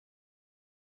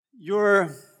You're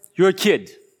a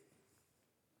kid,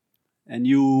 and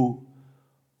you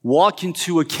walk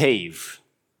into a cave,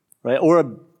 right? Or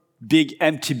a big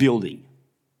empty building.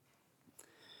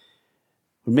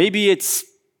 Or maybe it's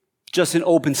just an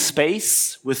open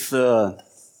space with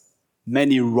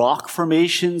many rock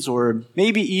formations, or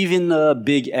maybe even a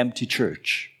big empty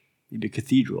church, maybe a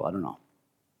cathedral, I don't know.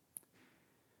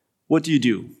 What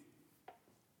do?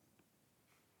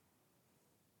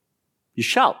 You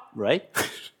shout, right?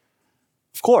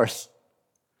 Of course.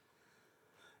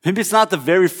 Maybe it's not the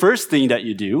very first thing that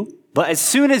you do, but as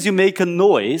soon as you make a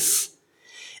noise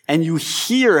and you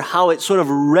hear how it sort of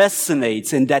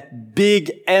resonates in that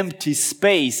big empty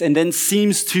space and then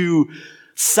seems to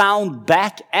sound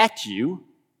back at you,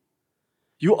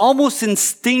 you almost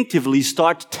instinctively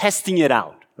start testing it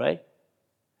out, right?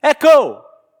 Echo!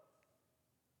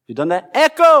 You done that?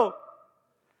 Echo!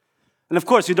 And of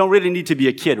course, you don't really need to be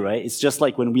a kid, right? It's just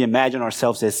like when we imagine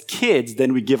ourselves as kids,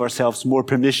 then we give ourselves more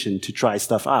permission to try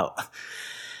stuff out.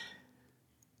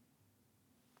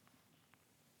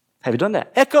 Have you done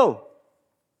that? Echo!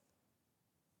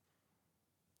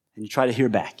 And you try to hear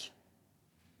back.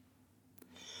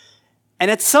 And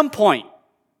at some point,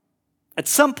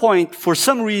 for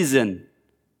some reason,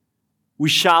 we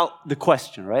shout the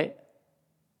question, right?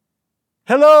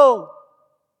 Hello!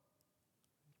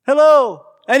 Hello!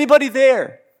 Anybody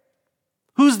there?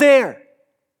 Who's there?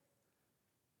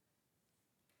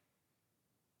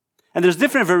 And there's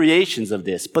different variations of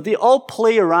this, but they all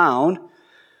play around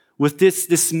with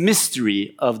this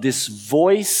mystery of this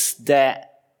voice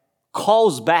that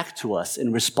calls back to us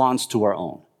in response to our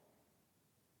own.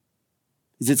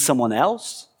 Is it someone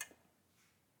else?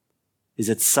 Is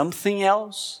it something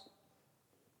else?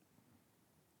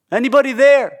 Anybody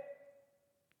there?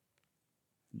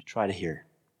 You try to hear.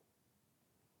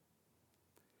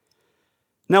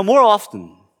 Now, more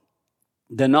often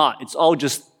than not, it's all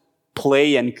just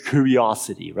play and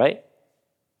curiosity, right?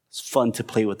 It's fun to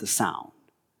play with the sound.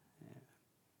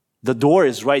 The door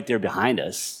is right there behind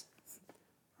us,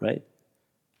 right?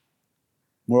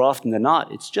 More often than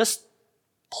not, it's just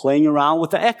playing around with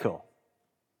the echo.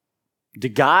 The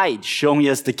guide showing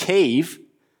us the cave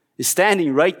is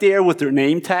standing right there with their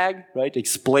name tag, right?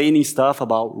 Explaining stuff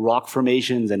about rock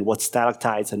formations and what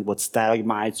stalactites and what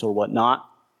stalagmites or whatnot.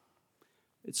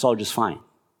 It's all just fine.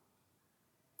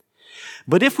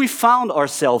 But if we found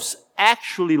ourselves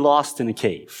actually lost in a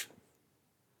cave,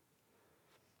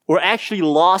 or actually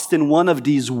lost in one of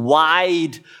these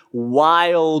wide,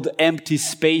 wild, empty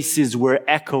spaces where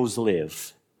echoes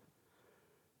live,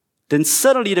 then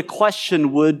suddenly the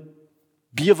question would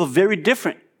be of a very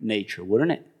different nature,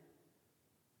 wouldn't it?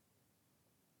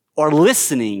 Our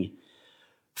listening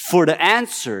for the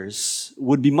answers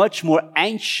would be much more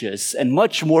anxious and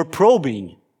much more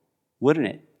probing, wouldn't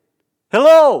it?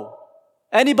 Hello?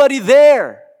 Anybody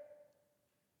there?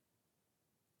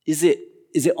 Is it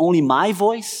only my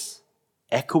voice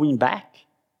echoing back?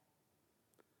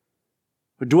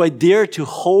 Or do I dare to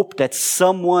hope that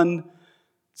something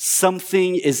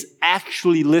is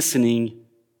actually listening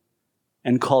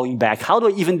and calling back? How do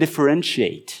I even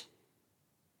differentiate?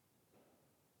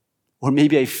 Or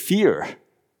maybe I fear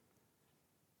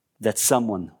that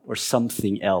someone or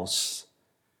something else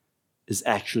is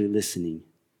actually listening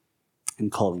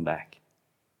and calling back.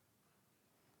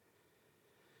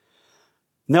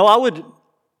 Now, I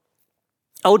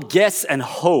would guess and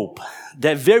hope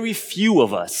that very few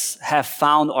of us have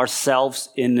found ourselves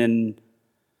in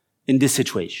this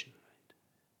situation.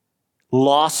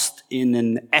 Lost in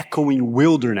an echoing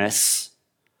wilderness,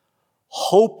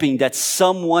 hoping that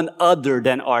someone other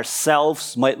than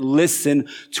ourselves might listen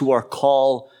to our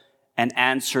call and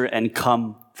answer and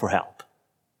come for help.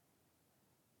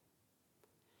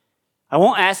 I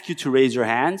won't ask you to raise your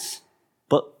hands,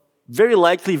 but very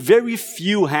likely very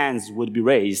few hands would be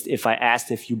raised if I asked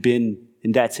if you've been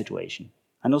in that situation.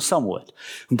 I know some would,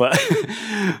 but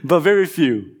very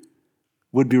few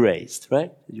would be raised,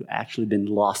 right? You've actually been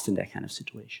lost in that kind of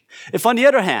situation. If, on the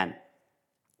other hand,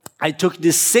 I took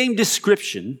this same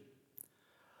description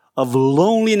of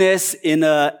loneliness in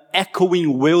an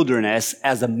echoing wilderness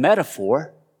as a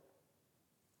metaphor,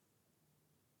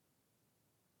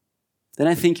 then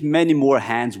I think many more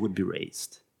hands would be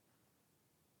raised.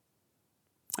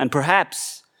 And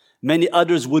perhaps many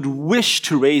others would wish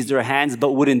to raise their hands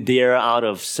but wouldn't dare out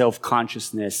of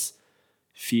self-consciousness,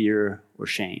 fear, or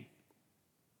shame.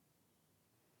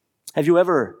 Have you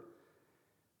ever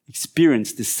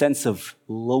experienced this sense of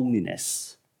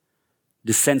loneliness,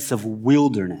 this sense of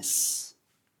wilderness,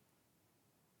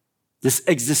 this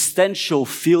existential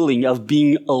feeling of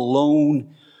being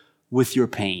alone with your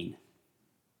pain,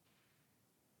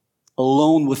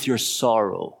 alone with your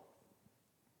sorrow,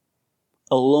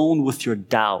 alone with your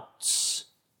doubts,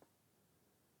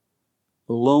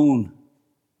 alone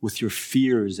with your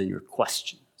fears and your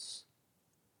questions.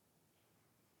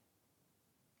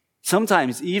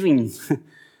 Sometimes even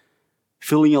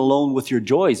feeling alone with your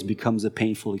joys becomes a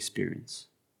painful experience.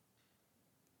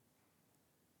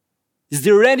 Is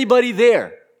there anybody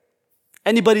there?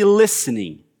 Anybody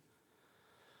listening?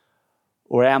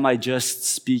 Or am I just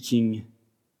speaking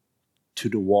to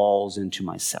the walls and to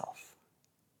myself?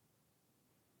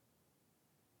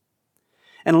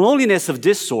 And loneliness of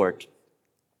this sort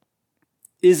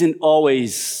isn't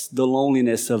always the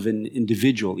loneliness of an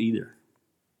individual either.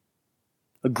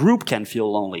 A group can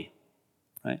feel lonely,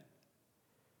 right?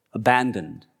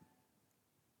 Abandoned.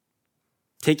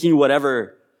 Taking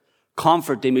whatever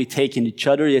comfort they may take in each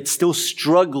other, yet still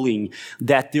struggling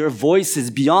that their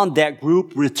voices beyond that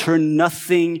group return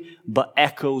nothing but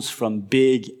echoes from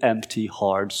big, empty,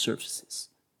 hard surfaces.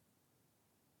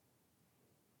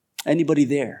 Anybody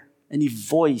there? Any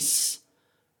voice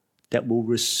that will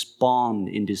respond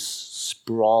in this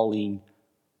sprawling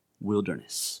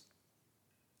wilderness?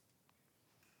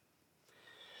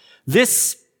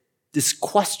 This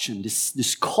question,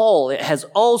 this call, it has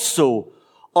also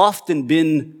often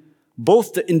been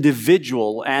both the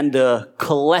individual and the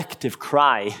collective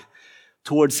cry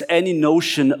towards any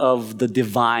notion of the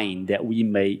divine that we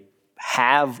may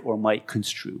have or might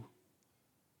construe.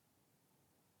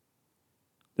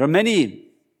 There are many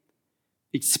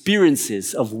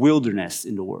experiences of wilderness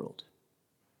in the world.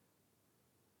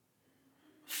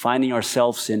 Finding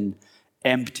ourselves in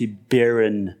empty,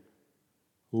 barren,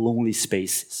 lonely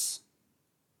spaces.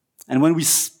 And when we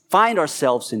find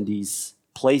ourselves in these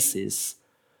places,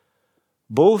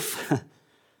 both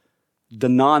the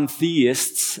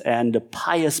non-theists and the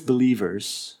pious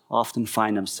believers often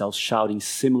find themselves shouting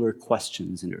similar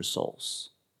questions in their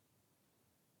souls,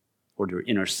 or their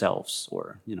inner selves,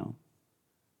 or,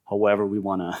 however we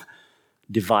want to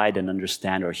divide and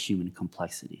understand our human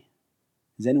complexity.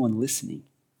 Is anyone listening?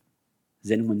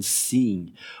 Is anyone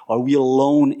seeing? Are we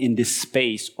alone in this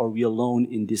space? Are we alone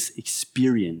in this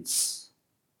experience?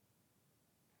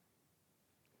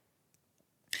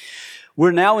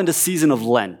 We're now in the season of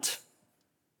Lent.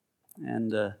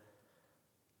 And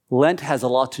Lent has a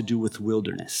lot to do with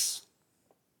wilderness,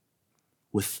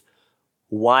 with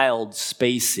wild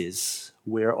spaces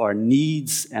where our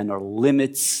needs and our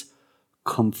limits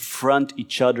confront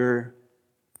each other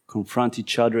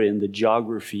in the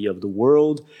geography of the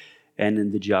world and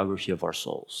in the geography of our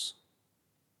souls.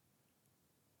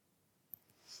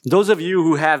 Those of you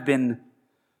who have been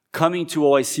coming to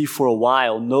OIC for a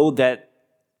while know that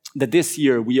this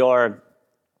year we are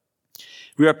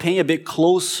paying a bit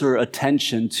closer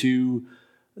attention to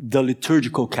the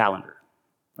liturgical calendar,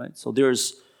 right? So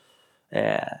there's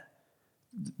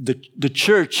the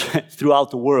church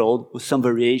throughout the world, with some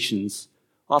variations,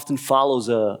 often follows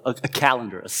a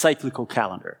calendar, a cyclical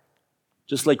calendar.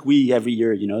 Just like we every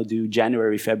year, do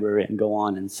January, February, and go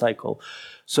on and cycle.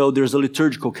 So there's a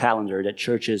liturgical calendar that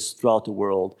churches throughout the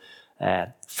world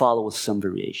follow with some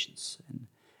variations.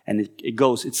 And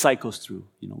it cycles through.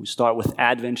 We start with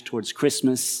Advent towards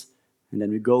Christmas, and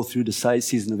then we go through the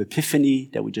season of Epiphany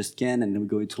that we just began, and then we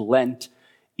go into Lent,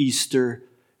 Easter,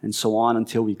 and so on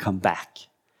until we come back.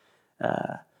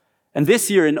 And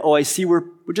this year in OIC,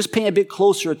 we're just paying a bit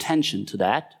closer attention to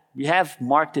that. We have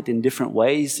marked it in different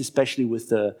ways, especially with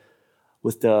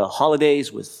the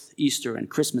holidays, with Easter and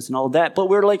Christmas and all that. But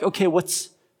we're like, okay, what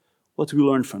do we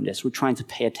learn from this? We're trying to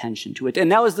pay attention to it. And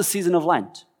now is the season of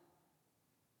Lent.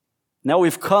 Now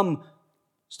we've come,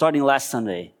 starting last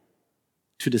Sunday,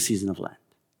 to the season of Lent.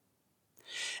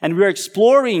 And we're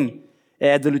exploring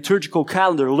the liturgical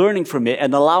calendar, learning from it,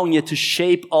 and allowing it to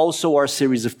shape also our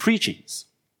series of preachings.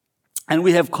 And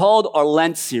we have called our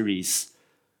Lent series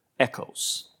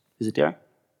Echoes. Is it there?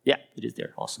 Yeah, it is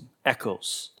there. Awesome.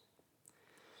 Echoes.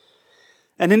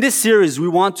 And in this series, we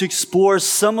want to explore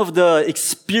some of the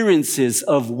experiences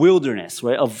of wilderness,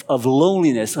 right? Of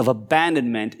loneliness, of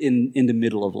abandonment in the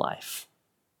middle of life.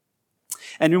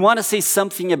 And we want to say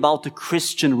something about the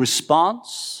Christian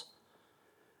response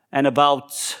and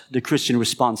about the Christian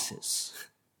responses.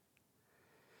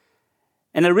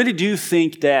 And I really do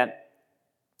think that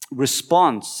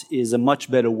response is a much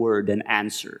better word than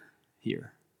answer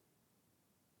here.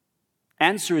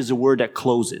 Answer is a word that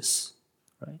closes,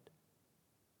 right?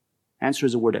 Answer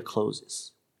is a word that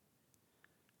closes.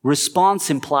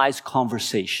 Response implies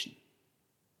conversation.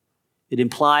 It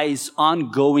implies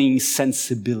ongoing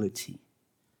sensibility.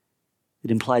 It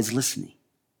implies listening.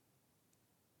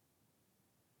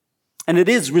 And it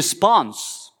is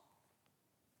response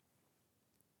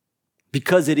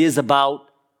because it is about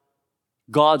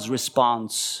God's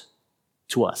response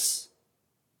to us.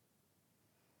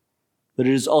 But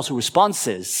it is also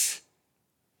responses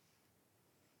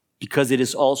because it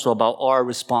is also about our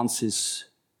responses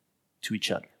to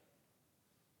each other.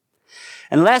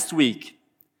 And last week,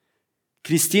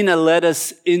 Christina led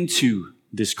us into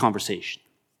this conversation.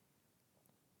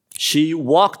 She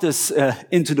walked us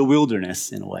into the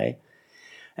wilderness, in a way,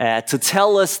 to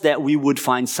tell us that we would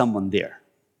find someone there,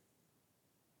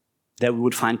 that we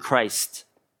would find Christ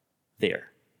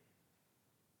there.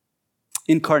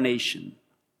 Incarnation.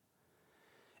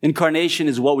 Incarnation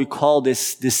is what we call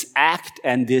this act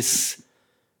and this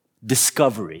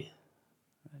discovery.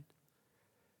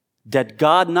 That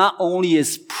God not only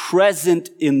is present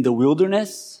in the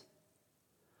wilderness,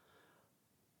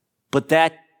 but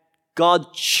that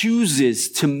God chooses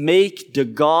to make the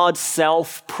God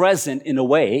self present in a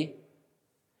way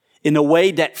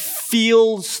that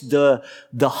feels the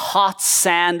hot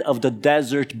sand of the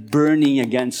desert burning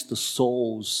against the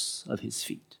soles of his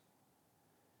feet.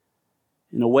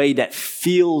 In a way that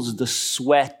feels the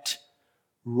sweat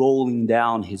rolling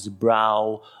down his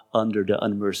brow under the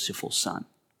unmerciful sun.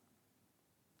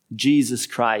 Jesus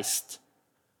Christ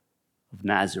of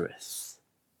Nazareth,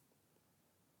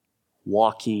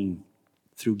 walking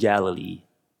through Galilee,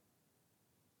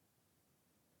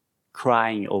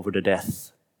 crying over the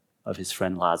death of his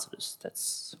friend Lazarus.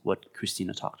 That's what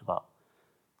Christina talked about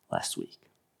last week.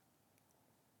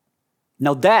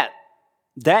 Now that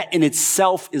in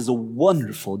itself is a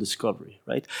wonderful discovery,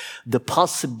 right? The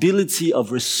possibility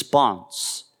of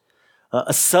response,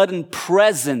 a sudden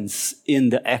presence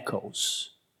in the echoes.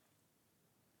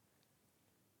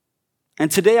 And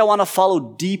today I want to follow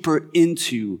deeper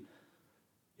into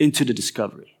the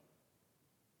discovery.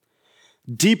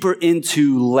 Deeper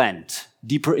into Lent,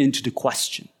 deeper into the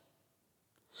question.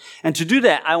 And to do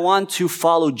that, I want to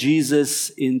follow Jesus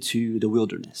into the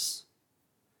wilderness.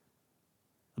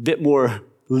 A bit more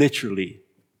literally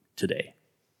today.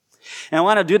 And I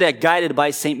want to do that guided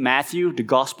by St. Matthew, the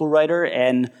gospel writer,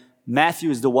 and Matthew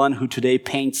is the one who today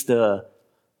paints the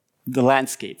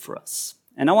landscape for us.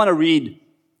 And I want to read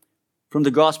from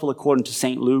the gospel according to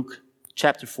St. Luke,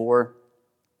 chapter 4,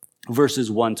 verses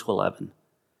 1 to 11,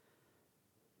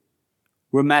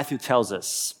 where Matthew tells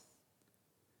us,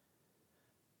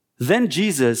 "Then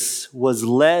Jesus was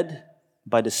led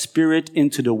by the Spirit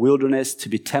into the wilderness to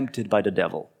be tempted by the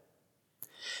devil.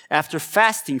 After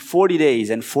fasting 40 days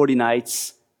and 40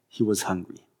 nights, he was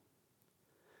hungry.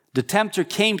 The tempter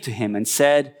came to him and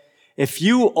said, 'If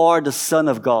you are the Son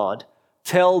of God,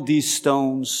 tell these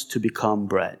stones to become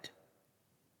bread.'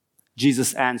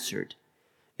 Jesus answered,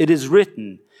 'It is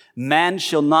written, man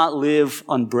shall not live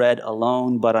on bread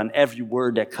alone, but on every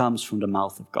word that comes from the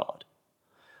mouth of God.'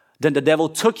 Then the devil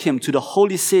took him to the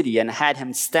holy city and had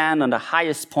him stand on the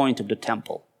highest point of the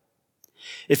temple.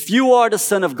 'If you are the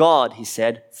Son of God,' he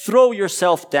said, 'throw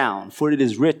yourself down, for it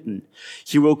is written,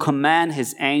 he will command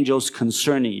his angels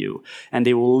concerning you, and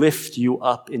they will lift you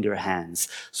up in their hands,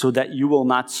 so that you will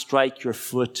not strike your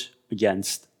foot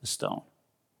against a stone.'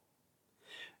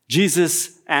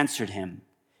 Jesus answered him,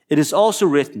 'It is also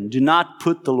written, do not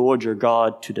put the Lord your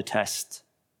God to the test.'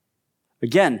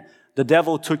 Again, the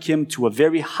devil took him to a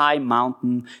very high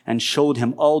mountain and showed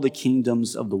him all the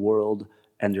kingdoms of the world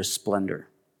and their splendor.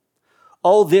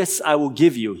 'All this I will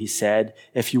give you,' he said,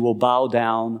 'if you will bow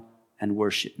down and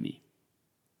worship me.'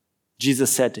 Jesus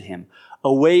said to him,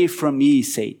 'Away from me,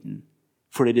 Satan,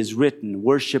 for it is written,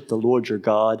 worship the Lord your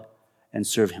God and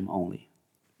serve him only.'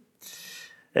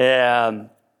 Then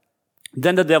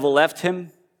the devil left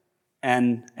him,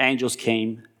 and angels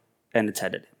came and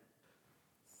attended him."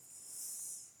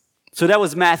 So that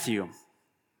was Matthew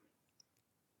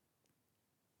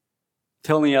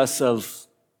telling us of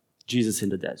Jesus in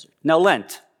the desert. Now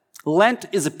Lent. Lent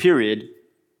is a period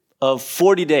of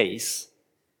 40 days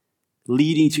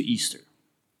leading to Easter.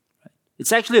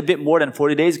 It's actually a bit more than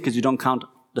 40 days because you don't count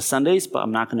the Sundays, but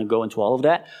I'm not going to go into all of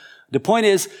that. The point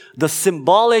is, the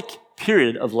symbolic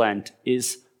period of Lent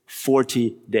is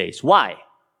 40 days. Why?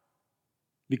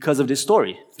 Because of this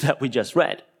story that we just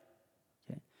read.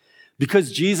 Okay?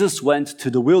 Because Jesus went to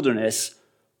the wilderness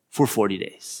for 40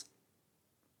 days.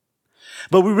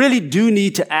 But we really do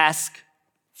need to ask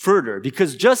further,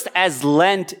 because just as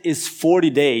Lent is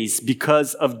 40 days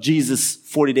because of Jesus'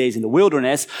 40 days in the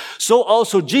wilderness, so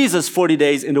also Jesus' 40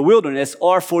 days in the wilderness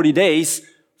are 40 days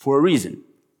for a reason.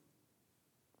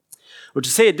 Or to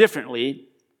say it differently,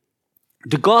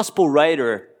 the gospel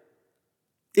writer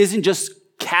isn't just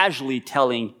casually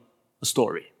telling a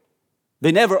story.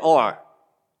 They never are,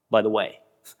 by the way.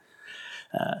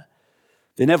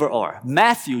 They never are.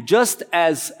 Matthew, just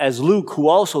as Luke, who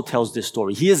also tells this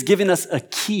story, he has given us a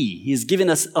key. He has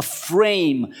given us a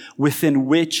frame within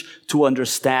which to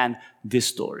understand this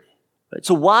story. Right?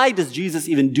 So why does Jesus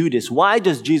even do this? Why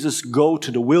does Jesus go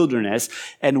to the wilderness,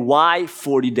 and why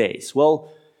 40 days?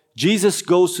 Well, Jesus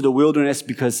goes to the wilderness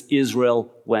because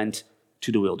Israel went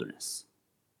to the wilderness.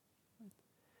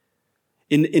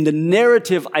 In the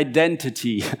narrative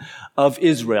identity of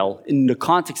Israel, in the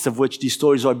context of which these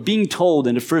stories are being told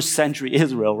in the first century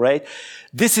Israel, right?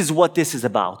 This is what this is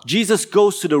about. Jesus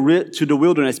goes to the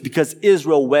wilderness because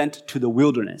Israel went to the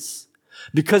wilderness.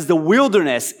 Because the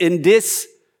wilderness in this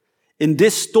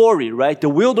story, right? The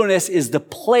wilderness is the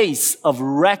place of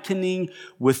reckoning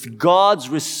with God's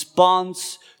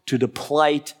response to the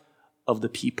plight of the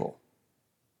people.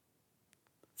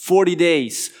 40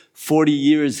 days, 40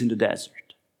 years in the desert.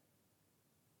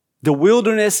 The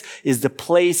wilderness is the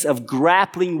place of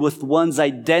grappling with one's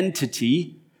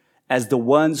identity as the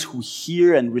ones who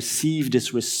hear and receive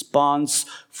this response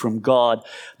from God.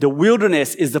 The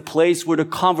wilderness is the place where the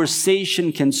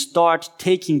conversation can start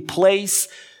taking place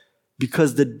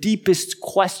because the deepest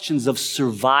questions of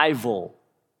survival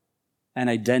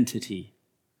and identity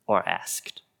are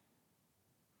asked.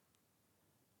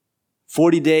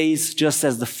 40 days, just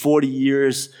as the 40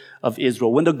 years of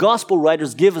Israel. When the gospel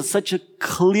writers give us such a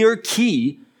clear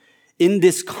key in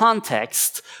this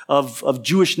context of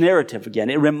Jewish narrative, again,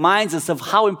 it reminds us of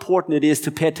how important it is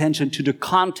to pay attention to the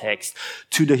context,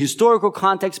 to the historical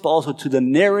context, but also to the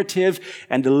narrative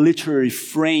and the literary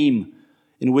frame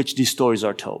in which these stories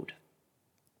are told.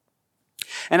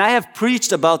 And I have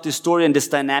preached about this story and this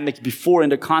dynamic before in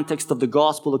the context of the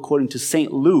gospel according to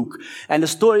St. Luke. And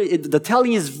the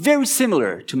telling is very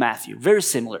similar to Matthew, very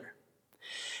similar.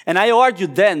 And I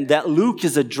argued then that Luke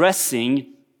is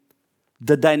addressing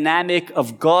the dynamic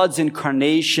of God's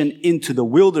incarnation into the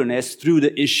wilderness through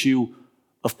the issue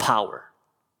of power.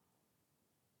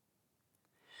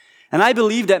 And I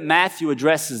believe that Matthew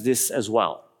addresses this as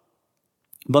well.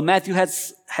 But Matthew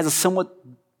has a somewhat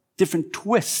different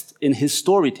twist in his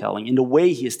storytelling, in the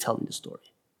way he is telling the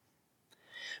story.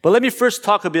 But let me first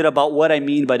talk a bit about what I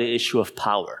mean by the issue of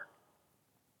power.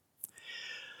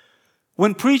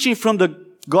 When preaching from the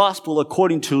gospel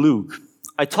according to Luke,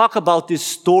 I talk about this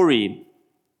story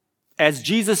as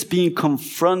Jesus being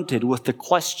confronted with the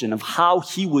question of how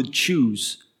he would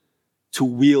choose to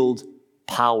wield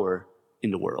power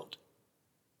in the world.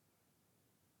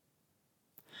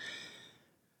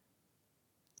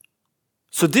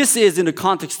 So this is, in the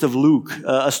context of Luke,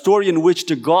 a story in which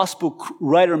the gospel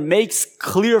writer makes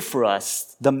clear for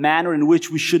us the manner in which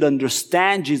we should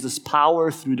understand Jesus' power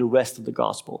through the rest of the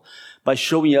gospel, by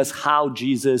showing us how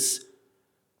Jesus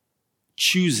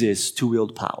chooses to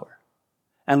wield power.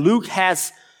 And Luke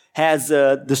has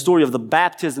the story of the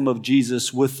baptism of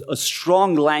Jesus with a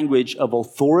strong language of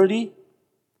authority.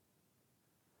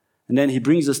 And then he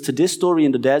brings us to this story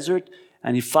in the desert,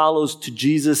 and he follows to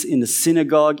Jesus in the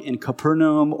synagogue in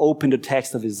Capernaum, open the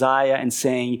text of Isaiah and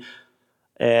saying,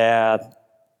 now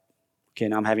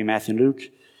I'm having Matthew and Luke.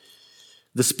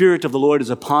 The Spirit of the Lord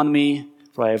is upon me,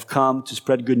 for I have come to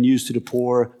spread good news to the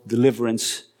poor,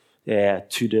 deliverance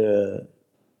to the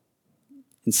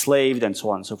enslaved, and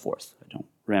so on and so forth. I don't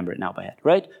remember it now by head,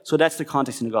 right? So that's the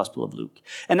context in the Gospel of Luke.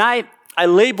 And I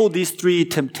labeled these three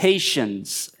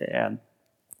temptations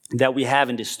that we have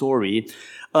in this story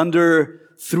under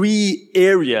three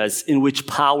areas in which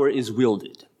power is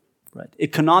wielded, right?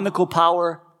 Economical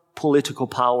power, political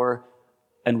power,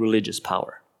 and religious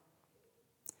power.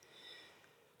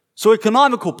 So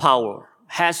economical power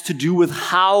has to do with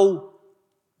how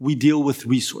we deal with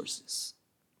resources.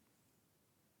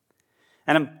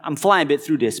 And I'm flying a bit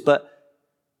through this, but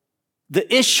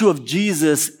the issue of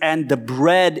Jesus and the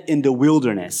bread in the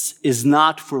wilderness is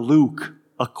not for Luke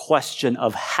a question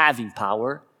of having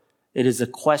power. It is a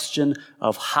question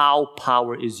of how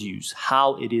power is used,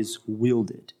 how it is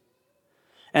wielded.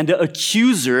 And the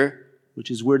accuser, which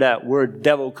is where that word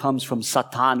devil comes from,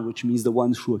 Satan, which means the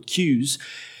ones who accuse,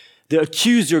 the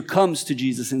accuser comes to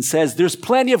Jesus and says, there's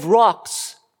plenty of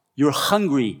rocks. You're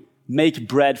hungry. Make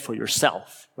bread for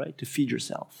yourself, right? To feed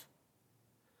yourself.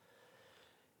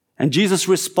 And Jesus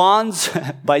responds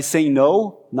by saying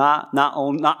no, not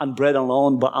on bread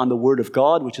alone, but on the word of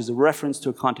God, which is a reference to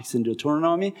a context in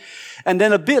Deuteronomy. And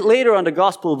then a bit later on the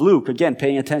Gospel of Luke, again,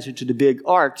 paying attention to the big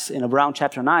arcs in around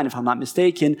chapter 9, if I'm not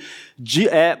mistaken,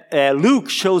 Luke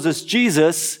shows us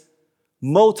Jesus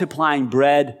multiplying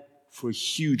bread for a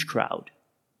huge crowd.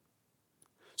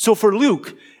 So for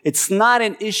Luke, it's not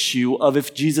an issue of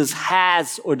if Jesus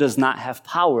has or does not have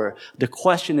power. The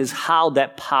question is how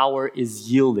that power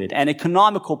is yielded. And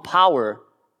economical power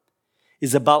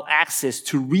is about access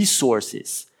to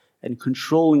resources and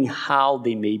controlling how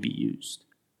they may be used.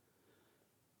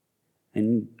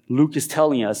 And Luke is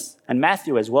telling us, and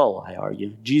Matthew as well, I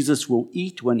argue, Jesus will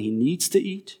eat when he needs to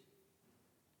eat.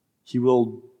 He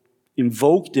will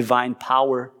invoke divine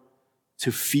power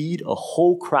to feed a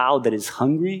whole crowd that is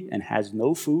hungry and has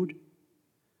no food.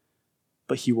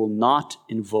 But he will not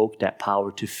invoke that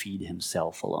power to feed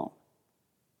himself alone.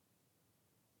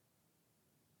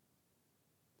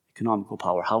 Economical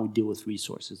power, how we deal with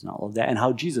resources and all of that, and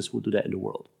how Jesus will do that in the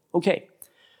world. Okay.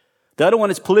 The other one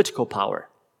is political power.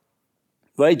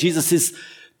 Right? Jesus is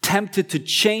tempted to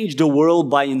change the world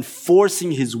by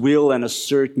enforcing his will and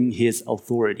asserting his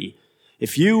authority.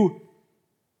 If you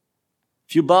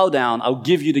bow down, I'll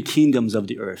give you the kingdoms of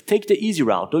the earth. Take the easy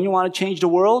route. Don't you want to change the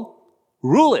world?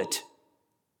 Rule it.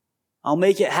 I'll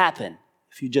make it happen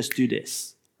if you just do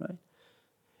this. Right?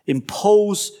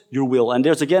 Impose your will. And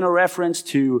there's again a reference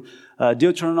to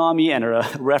Deuteronomy and a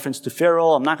reference to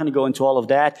Pharaoh. I'm not going to go into all of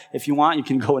that. If you want, you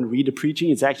can go and read the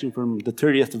preaching. It's actually from the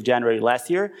 30th of January last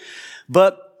year.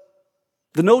 But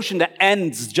the notion that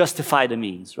ends justify the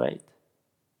means, right?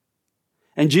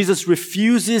 And Jesus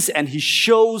refuses, and he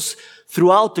shows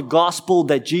throughout the gospel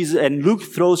that Jesus, and Luke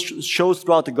shows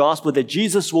throughout the gospel that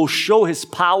Jesus will show his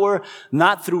power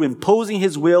not through imposing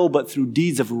his will, but through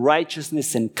deeds of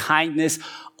righteousness and kindness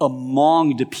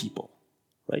among the people.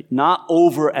 Right? Not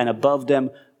over and above them,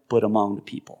 but among the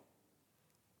people.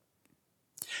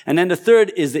 And then the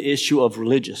third is the issue of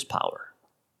religious power.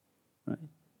 Right?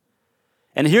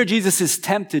 And here Jesus is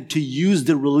tempted to use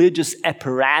the religious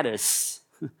apparatus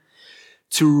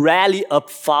to rally up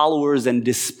followers and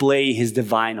display his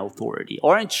divine authority.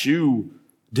 Aren't you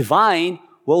divine?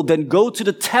 Well, then go to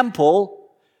the temple,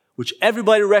 which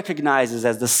everybody recognizes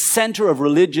as the center of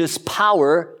religious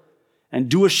power, and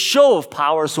do a show of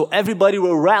power so everybody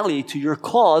will rally to your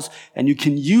cause, and you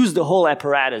can use the whole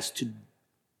apparatus to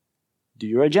do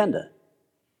your agenda.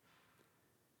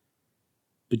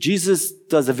 But Jesus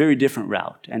does a very different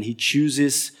route, and he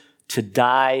chooses to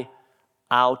die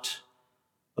out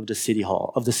of the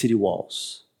city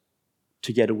walls,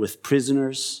 together with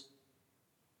prisoners,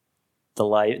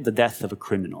 the death of a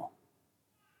criminal.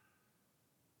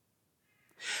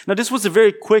 Now, this was a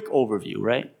very quick overview,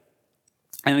 right?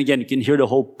 And again, you can hear the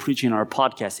whole preaching on our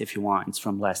podcast if you want. It's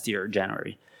from last year,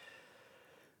 January.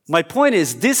 My point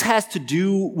is, this has to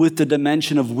do with the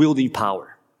dimension of wielding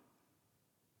power.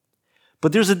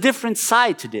 But there's a different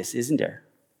side to this, isn't there?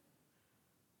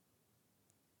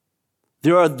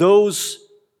 There are those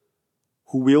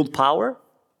who wield power,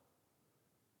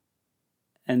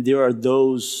 and there are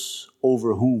those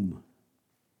over whom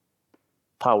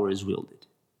power is wielded.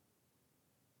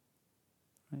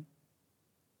 Right?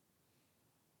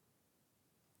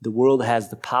 The world has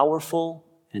the powerful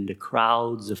and the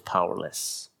crowds of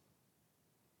powerless.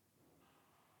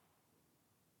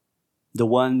 The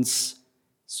ones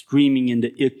screaming in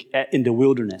the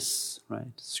wilderness, right?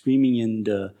 Screaming in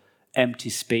the empty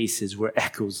spaces where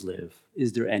echoes live.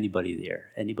 Is there anybody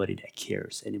there? Anybody that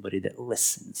cares? Anybody that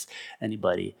listens?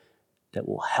 Anybody that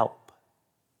will help?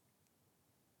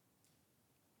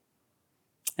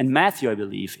 And Matthew, I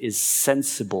believe, is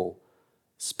sensible,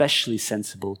 especially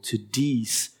sensible to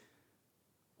these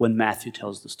when Matthew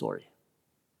tells the story.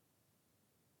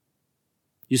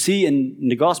 You see, in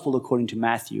the gospel according to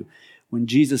Matthew, when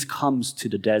Jesus comes to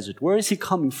the desert, where is he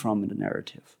coming from in the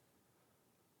narrative?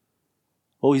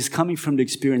 Oh, he's coming from the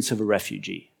experience of a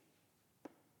refugee.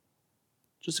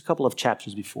 Just a couple of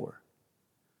chapters before.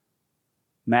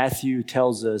 Matthew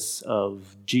tells us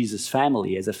of Jesus'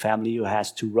 family as a family who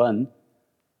has to run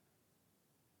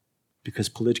because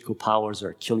political powers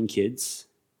are killing kids.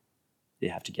 They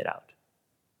have to get out.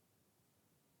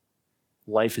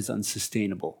 Life is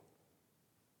unsustainable.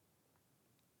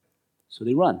 So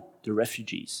they run. They're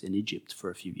refugees in Egypt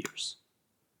for a few years.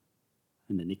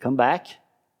 And then they come back,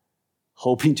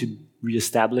 hoping to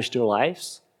reestablish their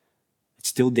lives. It's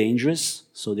still dangerous,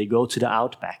 so they go to the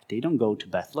outback. They don't go to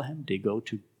Bethlehem. They go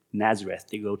to Nazareth.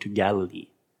 They go to Galilee,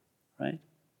 right?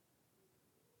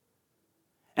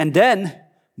 And then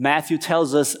Matthew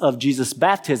tells us of Jesus'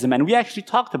 baptism, and we actually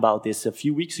talked about this a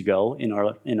few weeks ago in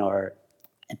our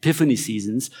Epiphany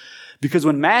seasons, because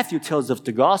when Matthew tells of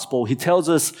the gospel, he tells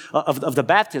us of the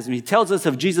baptism, he tells us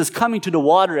of Jesus coming to the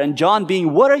water and John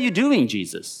being, "What are you doing,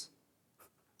 Jesus?"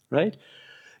 Right?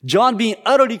 John being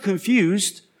utterly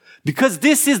confused because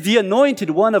this is the anointed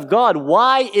one of God.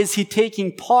 Why is he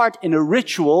taking part in a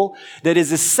ritual that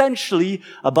is essentially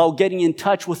about getting in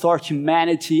touch with our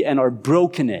humanity and our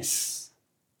brokenness?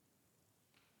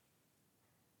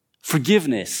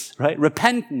 Forgiveness, right?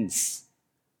 Repentance.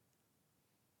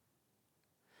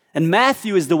 And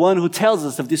Matthew is the one who tells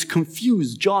us of this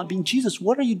confused John being, Jesus,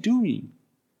 what are you doing?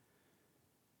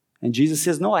 And Jesus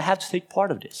says, no, I have to take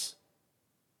part of this.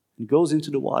 And goes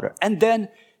into the water. And then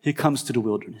he comes to the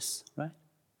wilderness, right?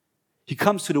 He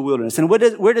comes to the wilderness. And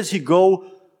where does he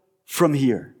go from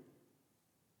here?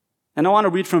 And I want to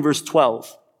read from verse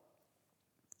 12,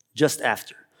 just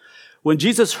after. When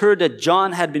Jesus heard that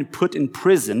John had been put in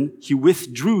prison, he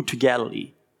withdrew to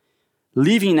Galilee.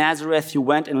 Leaving Nazareth, he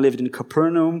went and lived in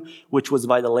Capernaum, which was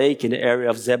by the lake in the area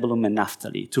of Zebulun and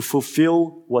Naphtali, to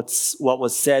fulfill what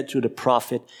was said through the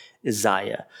prophet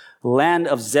Isaiah. Land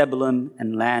of Zebulun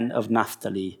and land of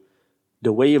Naphtali,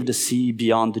 the way of the sea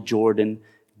beyond the Jordan,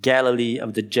 Galilee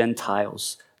of the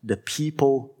Gentiles. The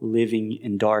people living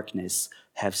in darkness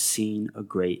have seen a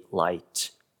great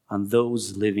light. On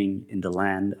those living in the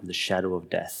land of the shadow of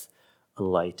death, a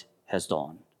light has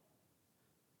dawned.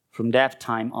 From that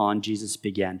time on, Jesus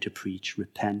began to preach,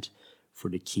 repent, for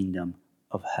the kingdom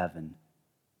of heaven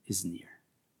is near.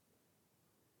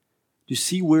 Do you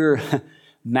see where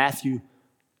Matthew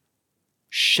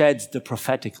sheds the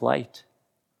prophetic light?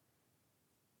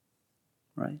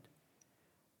 Right?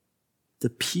 The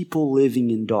people living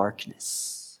in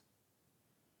darkness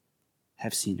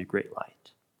have seen a great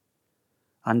light.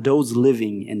 On those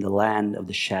living in the land of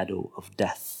the shadow of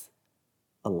death,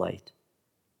 a light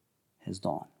has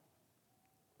dawned.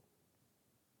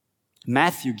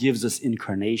 Matthew gives us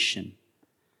incarnation,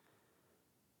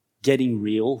 getting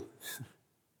real,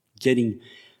 getting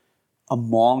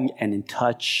among and in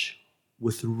touch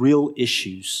with real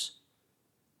issues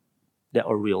that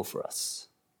are real for us.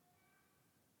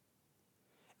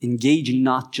 Engaging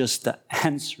not just the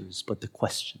answers, but the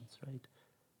questions, right?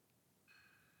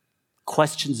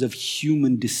 Questions of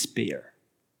human despair.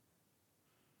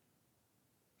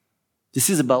 This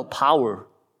is about power,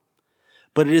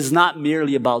 but it is not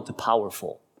merely about the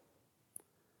powerful.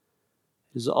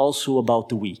 It is also about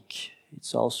the weak.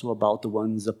 It's also about the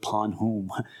ones upon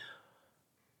whom.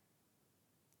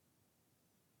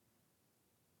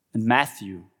 And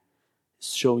Matthew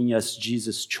is showing us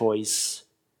Jesus' choice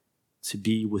to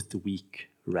be with the weak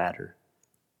rather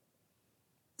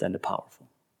than the powerful.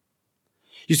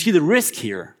 You see, the risk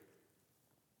here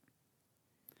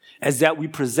is that we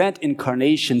present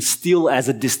incarnation still as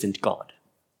a distant God.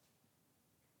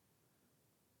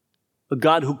 A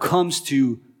God who comes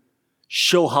to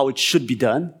show how it should be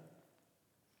done,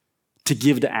 to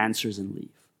give the answers and leave.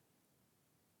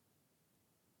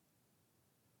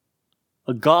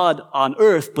 A God on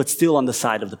earth, but still on the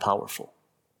side of the powerful.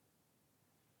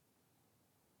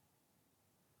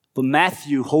 But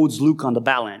Matthew holds Luke on the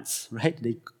balance, right?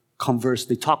 They converse,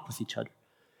 they talk with each other.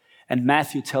 And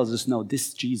Matthew tells us, no,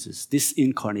 this Jesus, this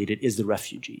incarnated, is the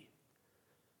refugee.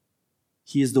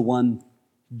 He is the one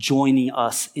joining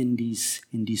us in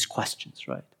these questions,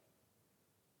 right?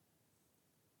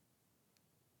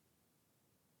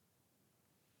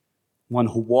 One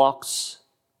who walks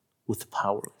with the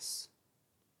powerless.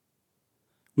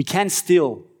 We can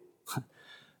still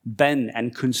bend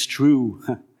and construe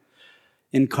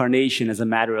incarnation as a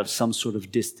matter of some sort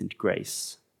of distant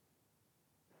grace.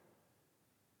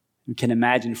 We can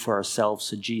imagine for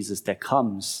ourselves a Jesus that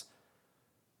comes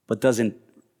but doesn't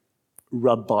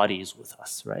rub bodies with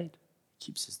us, right?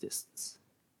 Keeps his distance.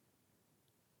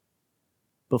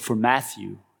 But for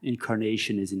Matthew,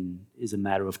 incarnation is a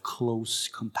matter of close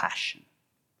compassion.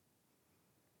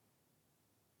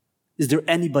 Is there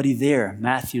anybody there?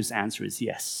 Matthew's answer is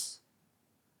yes.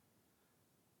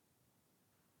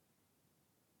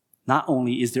 Not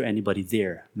only is there anybody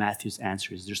there, Matthew's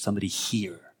answer is there's somebody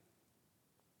here.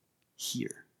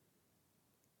 Here.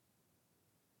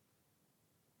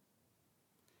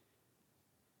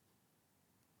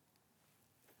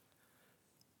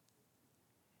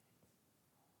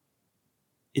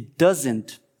 It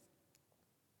doesn't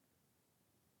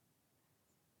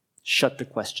shut the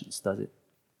questions, does it?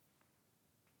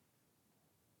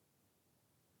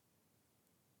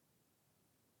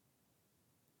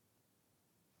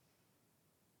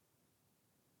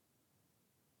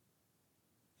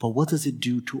 But what does it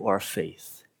do to our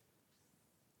faith?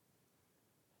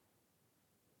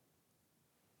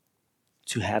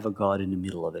 To have a God in the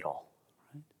middle of it all,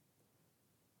 right?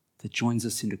 That joins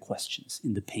us in the questions,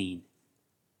 in the pain.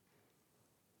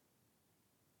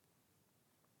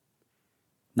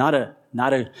 Not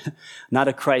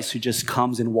a Christ who just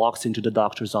comes and walks into the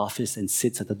doctor's office and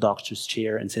sits at the doctor's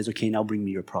chair and says, okay, now bring me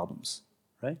your problems,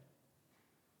 right?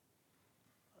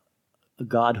 A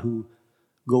God who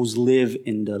goes live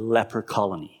in the leper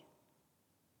colony.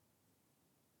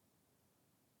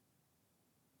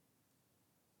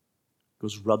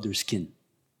 Goes rub their skin,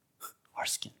 our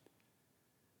skin.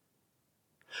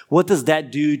 What does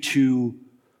that do to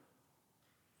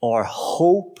our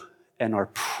hope and our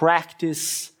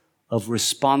practice of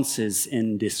responses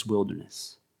in this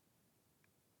wilderness?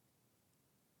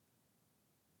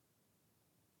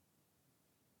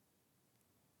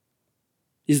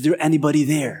 Is there anybody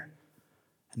there?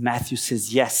 And Matthew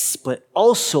says yes, but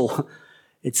also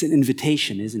it's an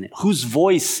invitation, isn't it? Whose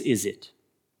voice is it?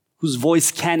 Whose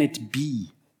voice can it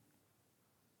be?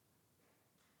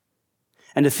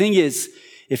 And the thing is,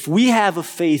 if we have a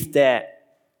faith that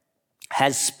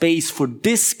has space for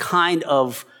this kind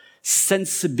of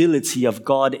sensibility of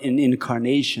God in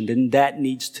incarnation, then that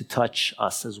needs to touch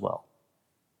us as well.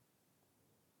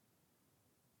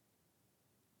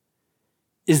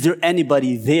 Is there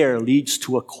anybody there leads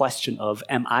to a question of,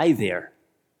 am I there?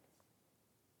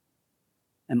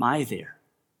 Am I there?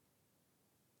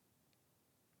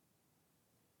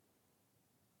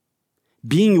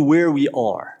 Being where we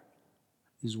are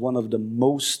is one of the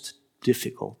most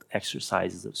difficult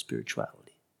exercises of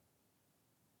spirituality.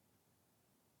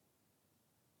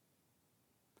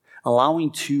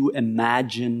 Allowing to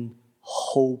imagine,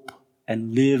 hope,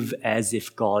 and live as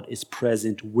if God is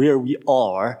present where we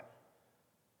are,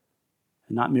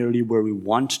 and not merely where we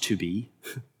want to be,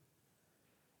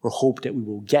 or hope that we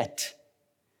will get,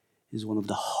 is one of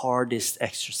the hardest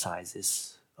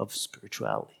exercises of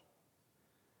spirituality.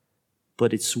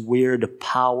 But it's where the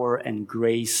power and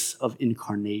grace of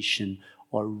incarnation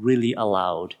are really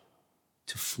allowed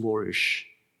to flourish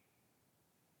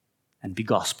and be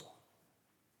gospel,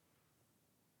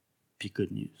 be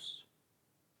good news.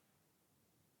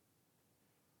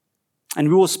 And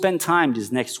we will spend time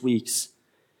these next weeks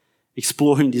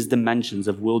exploring these dimensions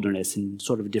of wilderness in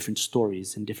sort of different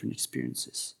stories and different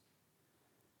experiences.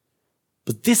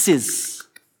 But this is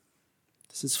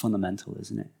fundamental,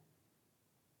 isn't it?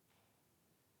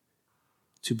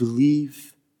 To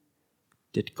believe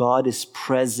that God is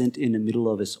present in the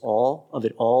middle of it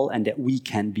all, and that we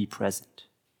can be present.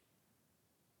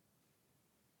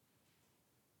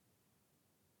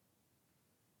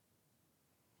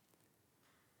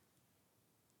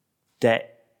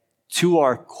 That to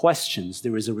our questions,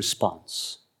 there is a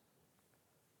response,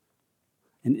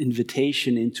 an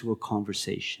invitation into a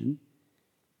conversation,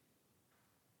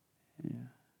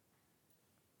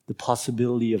 the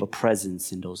possibility of a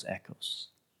presence in those echoes.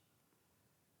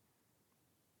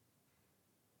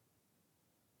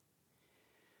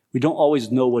 We don't always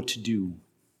know what to do.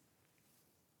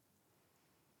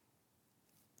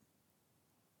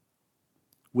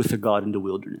 With a God in the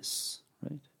wilderness,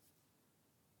 right?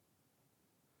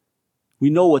 We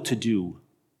know what to do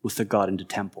with a God in the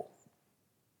temple.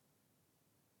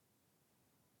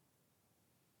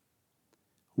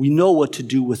 We know what to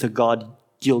do with a God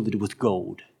gilded with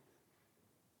gold.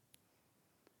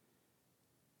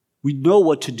 We know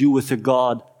what to do with a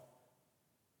God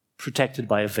protected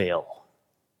by a veil.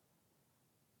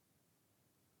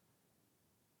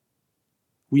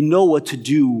 We know what to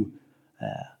do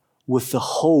with the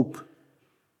hope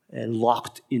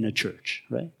locked in a church,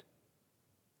 right?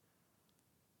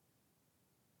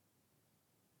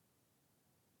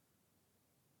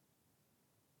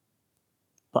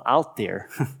 But out there,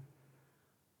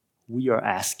 we are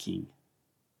asking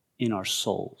in our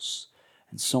souls,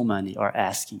 and so many are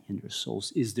asking in their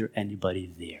souls, is there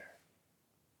anybody there?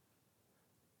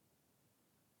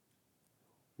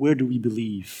 Where do we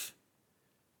believe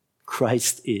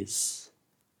Christ is?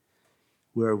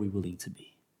 Where are we willing to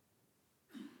be?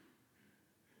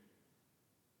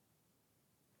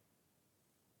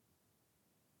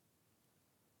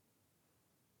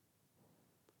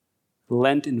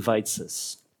 Lent invites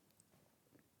us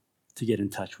to get in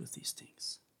touch with these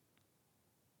things.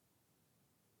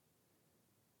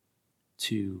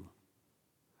 To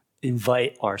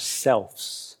invite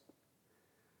ourselves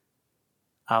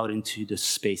out into the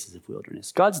spaces of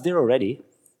wilderness. God's there already,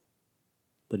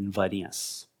 but inviting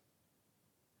us.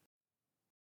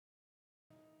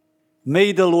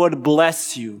 May the Lord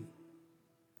bless you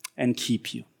and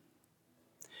keep you.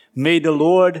 May the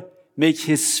Lord make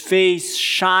his face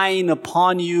shine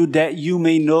upon you that you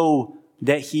may know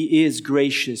that he is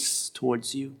gracious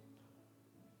towards you.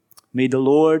 May the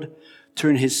Lord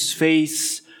turn his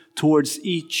face towards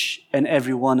each and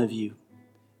every one of you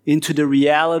into the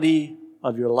reality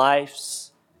of your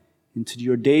lives, into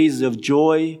your days of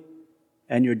joy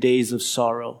and your days of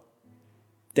sorrow,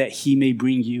 that he may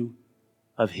bring you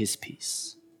of his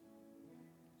peace.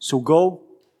 So go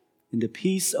in the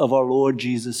peace of our Lord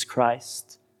Jesus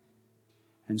Christ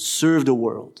and serve the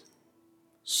world,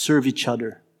 serve each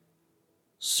other,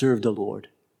 serve the Lord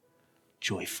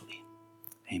joyfully.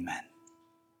 Amen.